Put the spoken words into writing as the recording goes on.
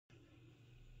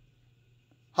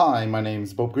Hi, my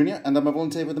name's Bob Greenyer and I'm a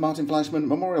volunteer with the Martin Fleischmann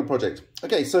Memorial Project.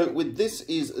 Okay, so this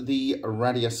is the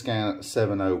RadiaScan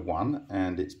 701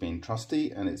 and it's been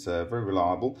trusty and it's very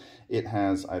reliable. It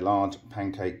has a large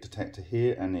pancake detector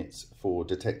here and it's for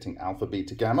detecting alpha,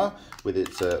 beta, gamma with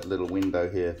its little window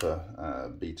here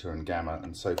for beta and gamma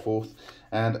and so forth.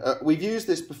 And we've used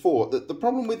this before. The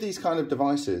problem with these kind of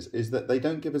devices is that they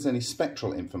don't give us any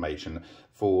spectral information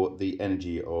for the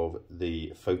energy of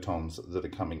the photons that are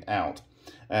coming out.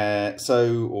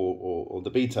 Or the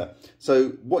beta. So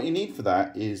what you need for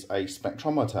that is a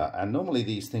spectrometer, and normally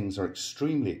these things are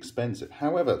extremely expensive.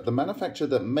 However, the manufacturer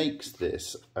that makes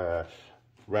this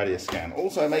RadiaScan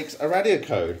also makes a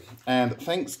RadiaCode, and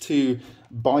thanks to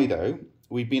Bido,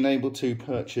 we've been able to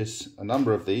purchase a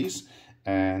number of these,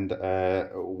 and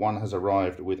one has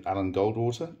arrived with Alan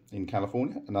Goldwater in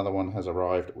California, another one has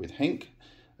arrived with Henk.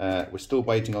 We're still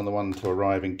waiting on the one to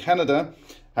arrive in Canada.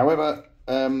 However,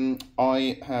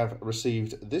 I have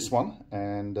received this one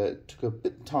and it took a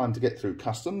bit of time to get through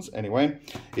customs. Anyway,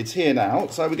 it's here now,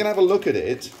 so we're going to have a look at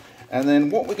it, and then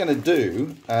what we're going to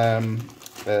do,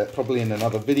 probably in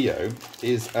another video,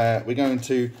 is we're going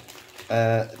to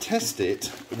test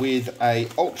it with a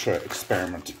ultra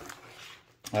experiment.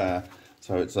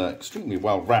 So it's extremely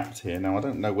well wrapped here. Now, I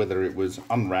don't know whether it was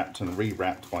unwrapped and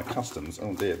rewrapped by customs.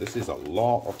 Oh dear, this is a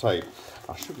lot of tape.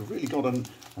 I should have really got a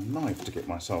knife to get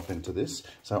myself into this,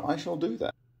 so I shall do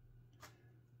that.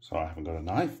 So I haven't got a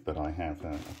knife, but I have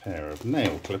a pair of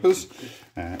nail clippers,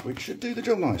 which should do the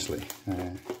job nicely.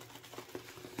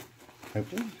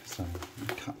 Hopefully, so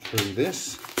cut through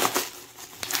this.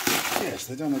 Yes,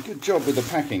 they've done a good job with the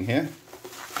packing here.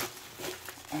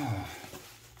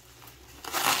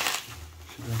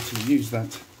 To use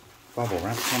that bubble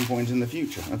wrap at some point in the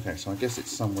future. Okay, so I guess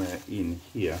it's somewhere in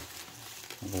here.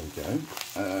 Oh, there we go.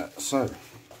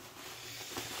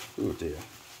 Oh dear.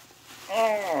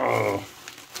 Oh!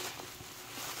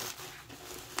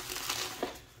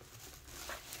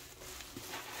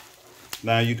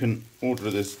 Now you can order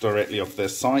this directly off their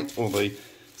site, or they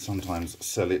sometimes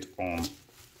sell it on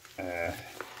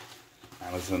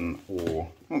Amazon, or,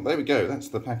 oh, there we go, that's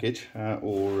the package,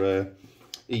 or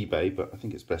eBay, but I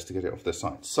think it's best to get it off their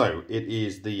site. So it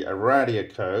is the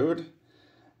RadiaCode,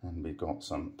 and we've got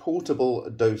some portable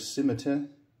dosimeter,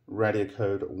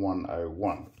 RadiaCode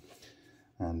 101,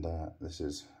 and this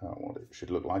is what it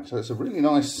should look like. So it's a really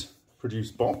nice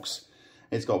produced box.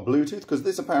 It's got Bluetooth, because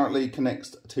this apparently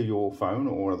connects to your phone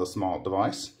or other smart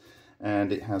device,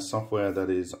 and it has software that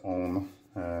is on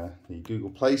the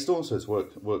Google Play Store, so it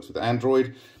works with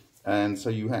Android, and so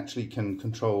you actually can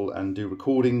control and do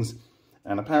recordings.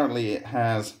 And apparently it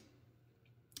has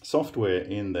software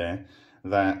in there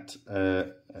that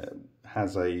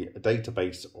has a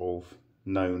database of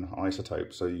known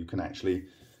isotopes, so you can actually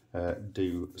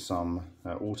do some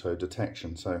auto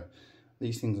detection. So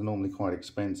these things are normally quite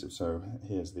expensive. So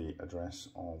here's the address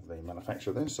of the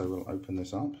manufacturer there. So we'll open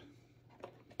this up.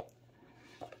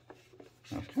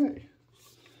 Okay.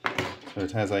 So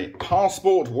it has a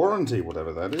passport warranty,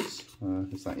 whatever that is.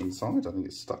 Is that inside? I think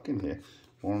it's stuck in here.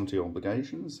 Warranty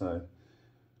obligations, so I'm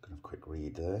going to a quick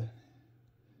read there.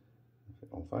 If it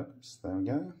all focus, there we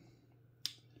go.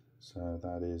 So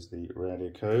that is the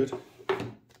RadiaCode,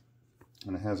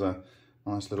 and it has a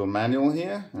nice little manual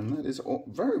here, and that is all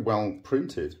very well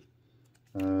printed.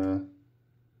 So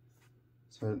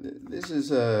this is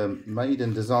made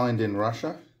and designed in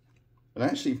Russia. And I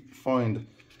actually find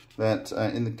that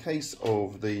in the case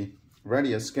of the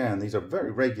RadiaScan, these are very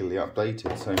regularly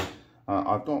updated. So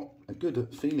I've got a good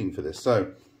feeling for this.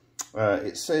 So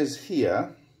it says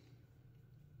here,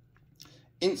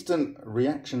 instant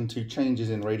reaction to changes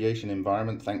in radiation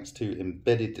environment thanks to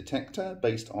embedded detector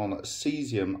based on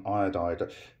cesium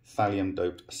iodide thallium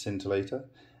doped scintillator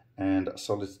and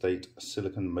solid state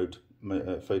silicon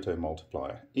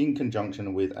photomultiplier in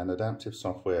conjunction with an adaptive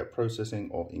software processing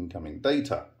of incoming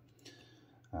data.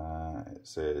 It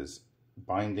says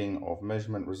binding of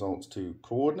measurement results to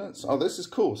coordinates. Oh, this is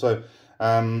cool. So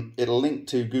it'll link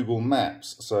to Google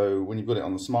Maps. So when you've got it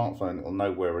on the smartphone, it'll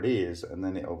know where it is, and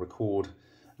then it'll record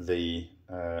the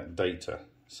data.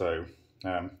 So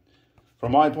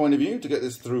from my point of view, to get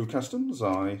this through customs,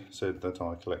 I said that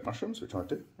I collect mushrooms, which I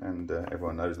do. And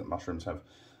everyone knows that mushrooms have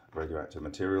radioactive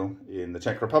material in the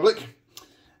Czech Republic.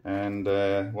 And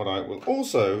what I will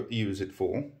also use it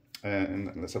for,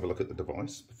 and let's have a look at the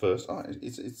device first. Oh,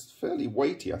 it's fairly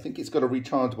weighty. I think it's got a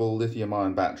rechargeable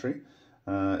lithium-ion battery.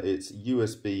 It's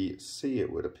USB-C,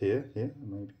 it would appear here.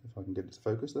 Maybe if I can get it to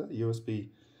focus there.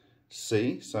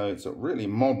 USB-C. So it's a really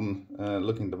modern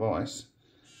looking device.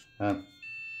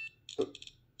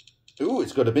 Ooh,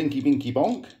 it's got a binky binky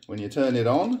bonk when you turn it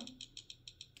on.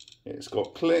 It's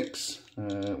got clicks.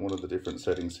 What are the different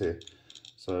settings here?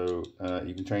 So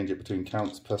you can change it between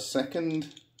counts per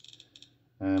second,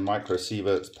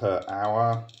 microsieverts per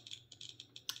hour,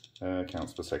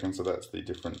 counts per second. So that's the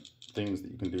different things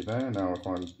that you can do there. Now if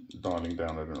I'm dialing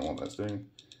down, I don't know what that's doing.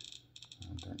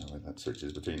 I don't know where that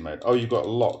switches between mode. Oh, you've got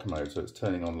lock mode, so it's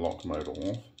turning on lock mode or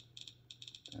off.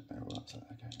 Don't know what's that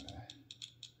okay there.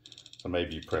 So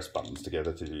maybe you press buttons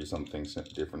together to do something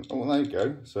different. Oh, well, there you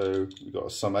go. So we've got a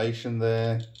summation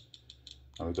there,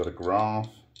 and we've got a graph,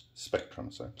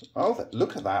 spectrum. So, oh,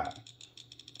 look at that.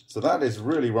 So that is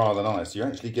really rather nice. You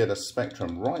actually get a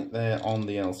spectrum right there on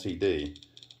the LCD.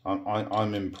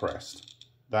 I'm impressed.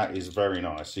 That is very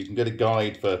nice. So you can get a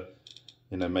guide for,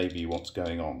 you know, maybe what's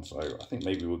going on. So I think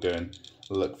maybe we'll go and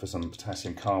look for some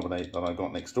potassium carbonate that I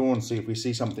got next door and see if we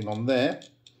see something on there.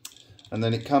 And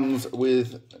then it comes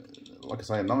with, like I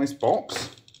say, a nice box,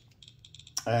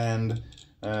 and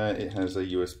it has a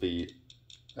USB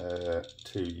to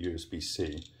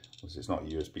USB-C. It's not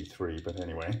USB 3, but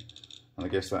anyway. And I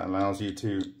guess that allows you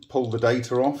to pull the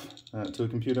data off to a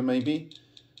computer maybe.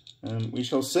 We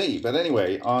shall see. But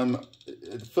anyway, I'm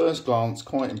at first glance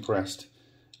quite impressed.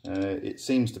 It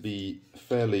seems to be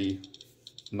fairly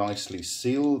nicely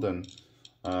sealed and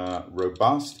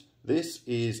robust. This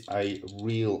is a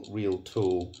real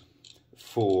tool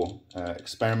for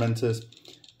experimenters,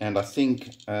 and I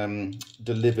think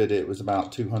delivered it was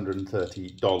about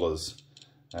 $230.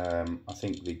 I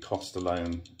think the cost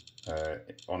alone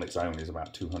on its own is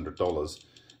about $200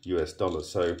 US dollars.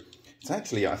 So it's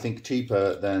actually, I think,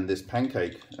 cheaper than this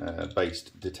pancake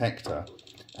based detector,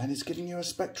 and it's giving you a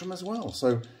spectrum as well.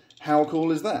 So how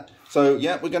cool is that? So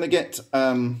yeah, we're going to get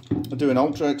do an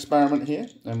ultra experiment here,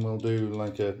 and we'll do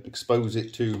like expose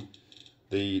it to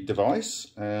the device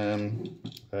for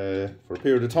a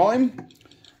period of time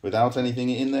without anything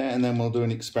in there, and then we'll do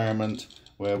an experiment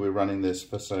where we're running this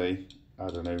for, say, I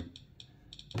don't know,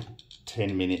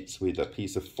 10 minutes with a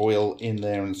piece of foil in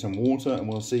there and some water, and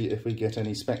we'll see if we get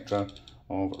any spectra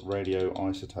of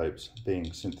radioisotopes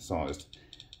being synthesized.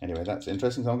 Anyway, that's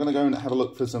interesting. So I'm going to go and have a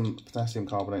look for some potassium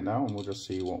carbonate now, and we'll just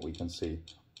see what we can see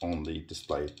on the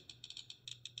display.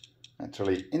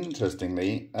 Actually,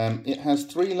 interestingly, it has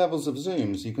 3 levels of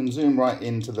zooms. You can zoom right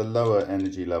into the lower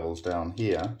energy levels down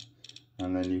here,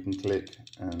 and then you can click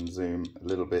and zoom a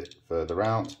little bit further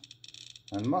out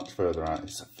and much further out.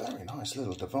 It's a very nice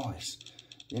little device.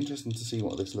 Be interesting to see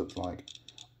what this looks like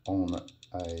on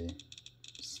a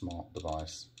smart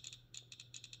device.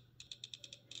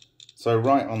 So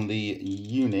right on the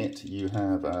unit, you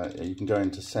have you can go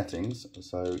into settings,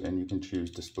 and you can choose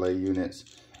display units,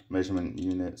 measurement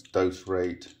units, dose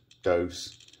rate,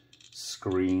 dose,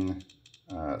 screen,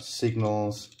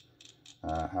 signals,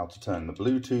 how to turn the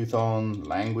Bluetooth on,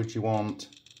 language you want,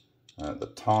 the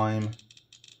time,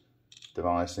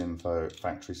 device info,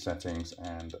 factory settings,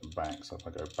 and back. So if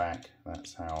I go back,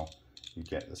 that's how you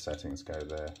get the settings go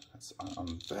there.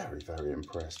 I'm very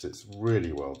impressed. It's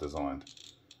really well designed.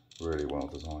 Really well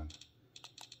designed.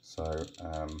 So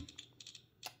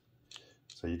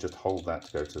so you just hold that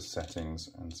to go to settings,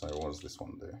 and so what does this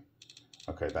one do?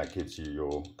 Okay, that gives you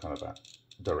your kind of a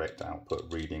direct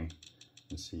output reading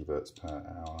in sieverts per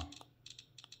hour.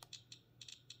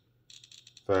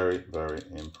 Very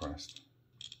impressed.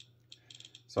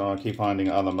 So I keep finding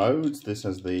other modes. This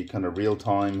has the kind of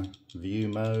real-time view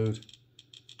mode,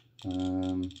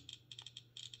 and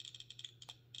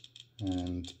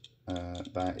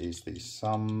that is the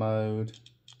sum mode,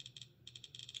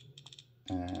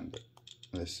 and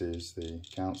this is the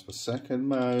counts per second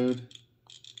mode.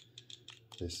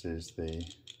 This is the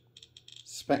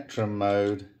spectrum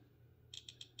mode,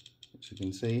 which you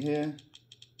can see here,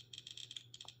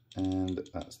 and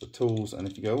that's the tools. And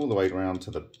if you go all the way around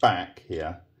to the back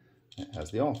here, it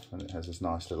has the off, and it has this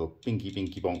nice little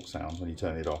binky bonk sound when you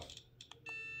turn it off.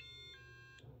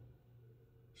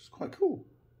 Which is quite cool.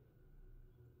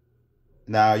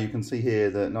 Now you can see here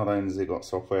that not only has it got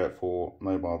software for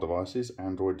mobile devices,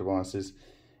 Android devices,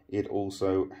 it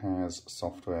also has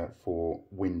software for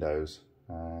Windows.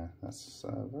 That's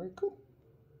very cool.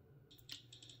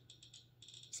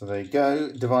 So there you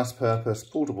go, device purpose,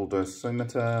 portable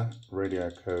dosimeter,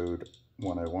 RadiaCode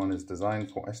 101 is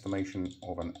designed for estimation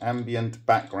of an ambient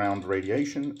background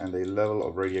radiation and a level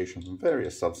of radiation from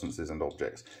various substances and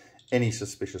objects, any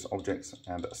suspicious objects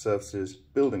and surfaces,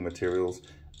 building materials,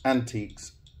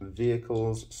 antiques,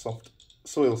 vehicles, soft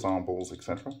soil samples,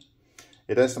 etc.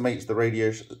 It estimates the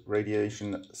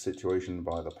radiation situation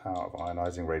by the power of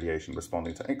ionizing radiation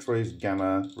responding to X-rays,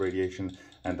 gamma radiation,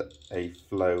 and a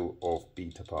flow of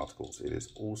beta particles. It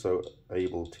is also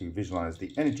able to visualize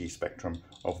the energy spectrum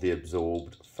of the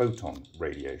absorbed photon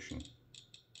radiation.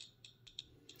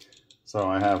 So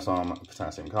I have some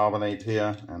potassium carbonate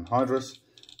here, anhydrous,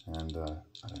 and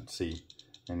I don't see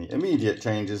any immediate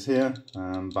changes here,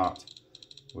 but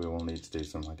we will need to do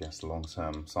some, I guess,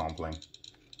 long-term sampling.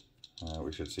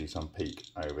 We should see some peak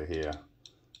over here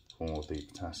for the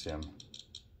potassium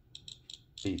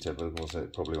beta, but of course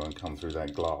it probably won't come through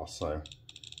that glass, so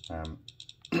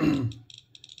it's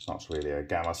not really a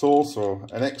gamma source or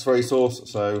an X-ray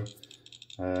source. So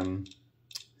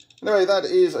anyway, that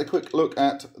is a quick look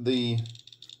at the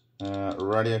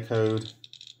RadiaCode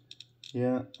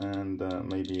here, and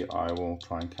maybe I will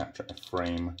try and capture a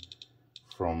frame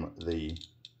from the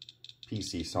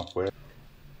PC software.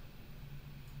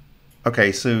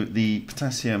 Okay, so the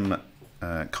potassium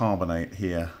carbonate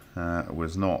here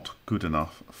was not good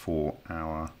enough for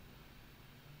our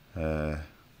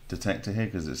detector here,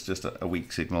 because it's just a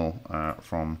weak signal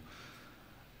from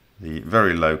the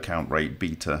very low count rate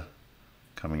beta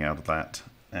coming out of that.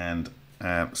 And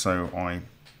so I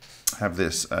have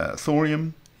this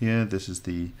thorium here. This is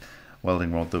the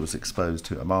welding rod that was exposed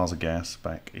to Amasa gas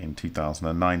back in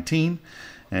 2019,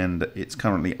 and it's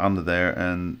currently under there,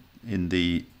 and in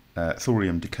the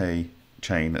thorium decay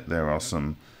chain there are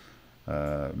some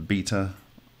beta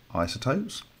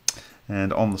isotopes,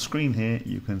 and on the screen here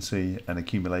you can see an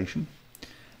accumulation,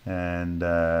 and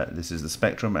this is the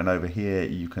spectrum, and over here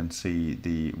you can see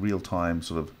the real-time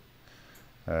sort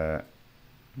of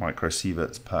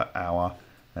microsieverts per hour,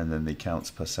 and then the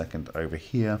counts per second over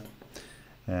here,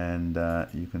 and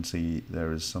you can see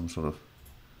there is some sort of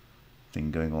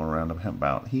thing going on around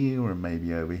about here, or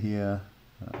maybe over here.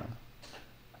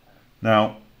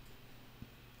 Now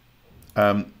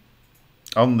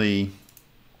on the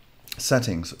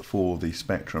settings for the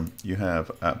spectrum, you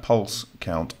have pulse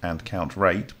count and count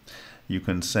rate. You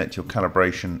can set your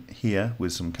calibration here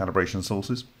with some calibration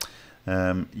sources.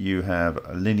 You have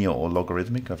linear or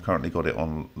logarithmic. I've currently got it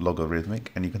on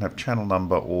logarithmic, and you can have channel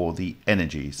number or the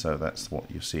energy. So that's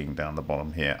what you're seeing down the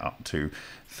bottom here, up to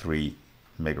 3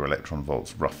 mega electron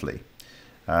volts roughly.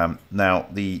 Now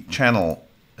the channel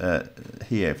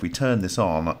here, if we turn this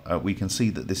on, we can see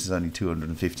that this is only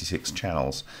 256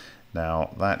 channels.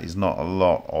 Now that is not a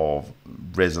lot of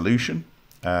resolution,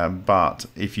 but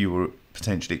if you were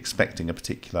potentially expecting a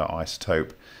particular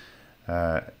isotope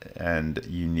and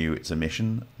you knew its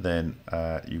emission, then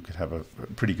you could have a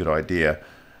pretty good idea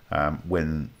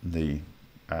when the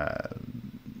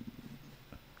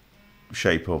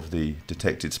shape of the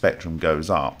detected spectrum goes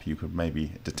up. You could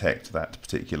maybe detect that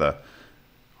particular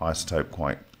isotope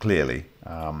quite clearly,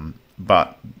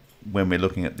 but when we're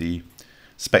looking at the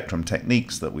spectrum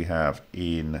techniques that we have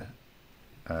in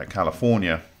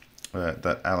California,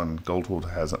 that Alan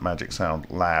Goldwater has at Magic Sound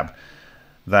Lab,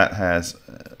 that has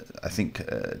I think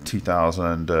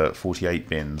 2048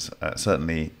 bins.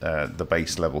 Certainly the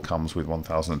base level comes with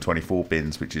 1024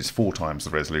 bins, which is 4 times the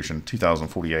resolution.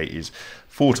 2048 is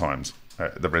 4 times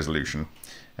the resolution,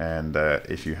 and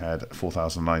if you had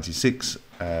 4096,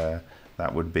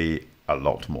 that would be a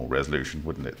lot more resolution,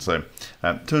 wouldn't it? So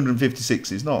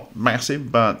 256 is not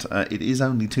massive, but it is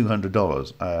only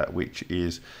 $200, which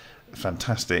is a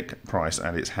fantastic price,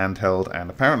 and it's handheld, and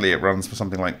apparently it runs for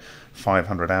something like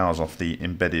 500 hours off the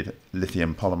embedded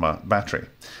lithium polymer battery.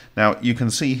 Now you can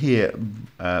see here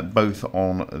both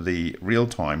on the real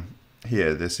time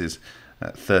here, this is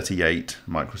 38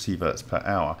 microsieverts per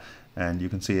hour, and you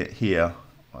can see it here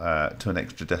to an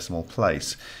extra decimal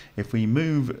place. If we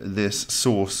move this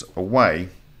source away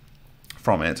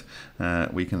from it,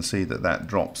 we can see that that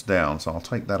drops down. So I'll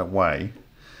take that away,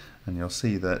 and you'll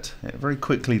see that it very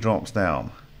quickly drops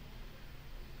down.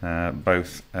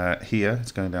 Both here,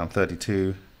 it's going down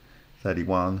 32,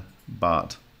 31,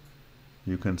 but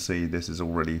you can see this is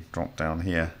already dropped down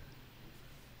here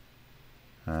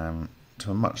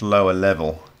to a much lower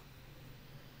level.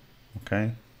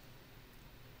 Okay.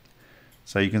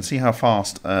 So you can see how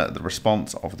fast the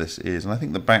response of this is, and I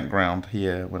think the background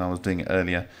here when I was doing it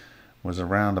earlier was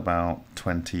around about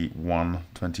 21,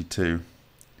 22.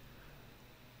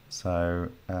 So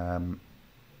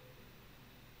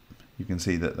you can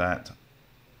see that that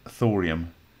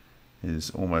thorium is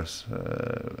almost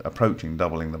approaching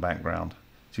doubling the background.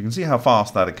 So you can see how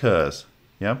fast that occurs.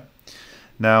 Yeah.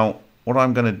 Now what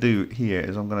I'm going to do here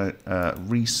is I'm going to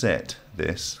reset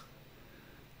this.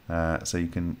 So you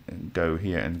can go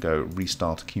here and go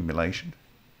restart accumulation,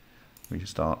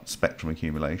 restart spectrum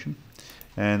accumulation,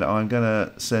 and I'm going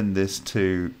to send this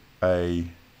to a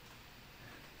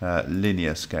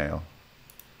linear scale.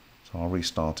 So I'll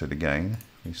restart it again.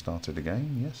 Restart it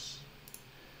again, yes.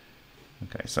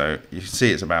 Okay, so you can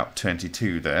see it's about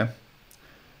 22 there.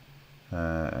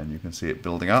 And you can see it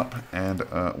building up, and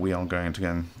we are going to go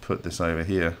and put this over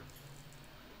here.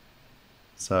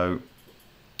 So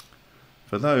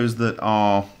for those that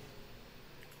are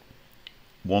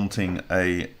wanting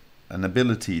an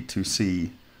ability to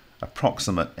see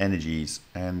approximate energies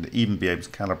and even be able to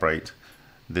calibrate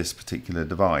this particular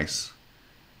device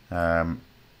when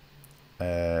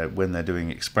they're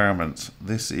doing experiments,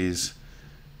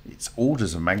 it's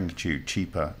orders of magnitude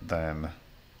cheaper than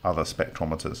other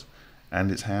spectrometers, and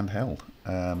it's handheld,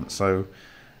 so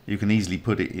you can easily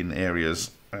put it in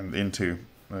areas and into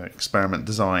experiment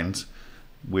designs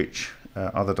which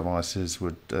other devices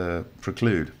would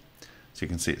preclude. So you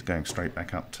can see it's going straight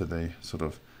back up to the sort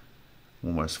of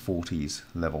almost 40s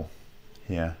level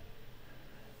here,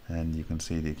 and you can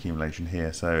see the accumulation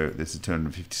here. So this is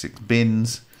 256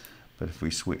 bins, but if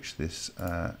we switch this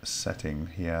setting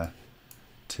here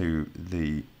to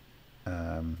the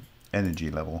energy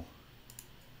level,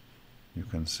 you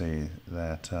can see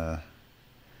that there's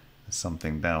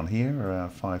something down here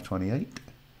around 528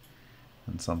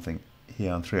 and something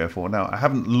here on 304. Now I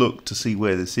haven't looked to see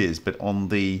where this is, but on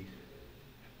the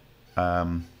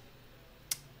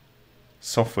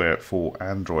software for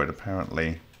Android,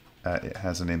 apparently it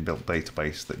has an inbuilt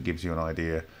database that gives you an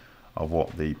idea of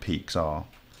what the peaks are,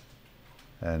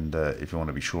 and if you want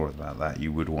to be sure about that,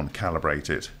 you would want to calibrate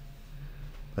it.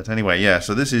 But anyway, yeah,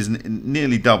 so this is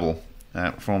nearly double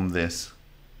from this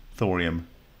thorium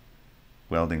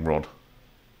welding rod.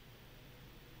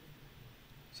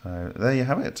 So there you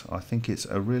have it. I think it's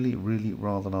a really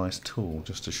rather nice tool.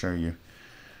 Just to show you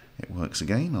it works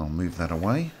again, I'll move that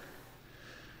away,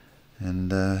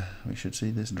 and we should see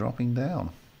this dropping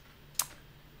down,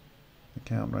 the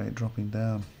count rate dropping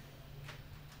down.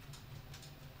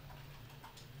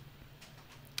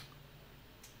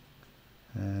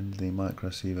 And the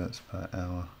microsieverts per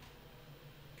hour.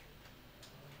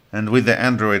 And with the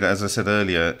Android, as I said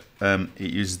earlier, it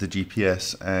uses the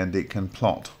GPS, and it can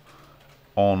plot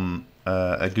on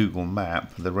a Google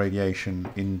map the radiation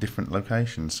in different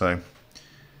locations. So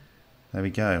there we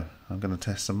go. I'm going to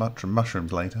test some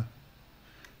mushrooms later.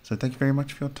 So thank you very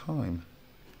much for your time.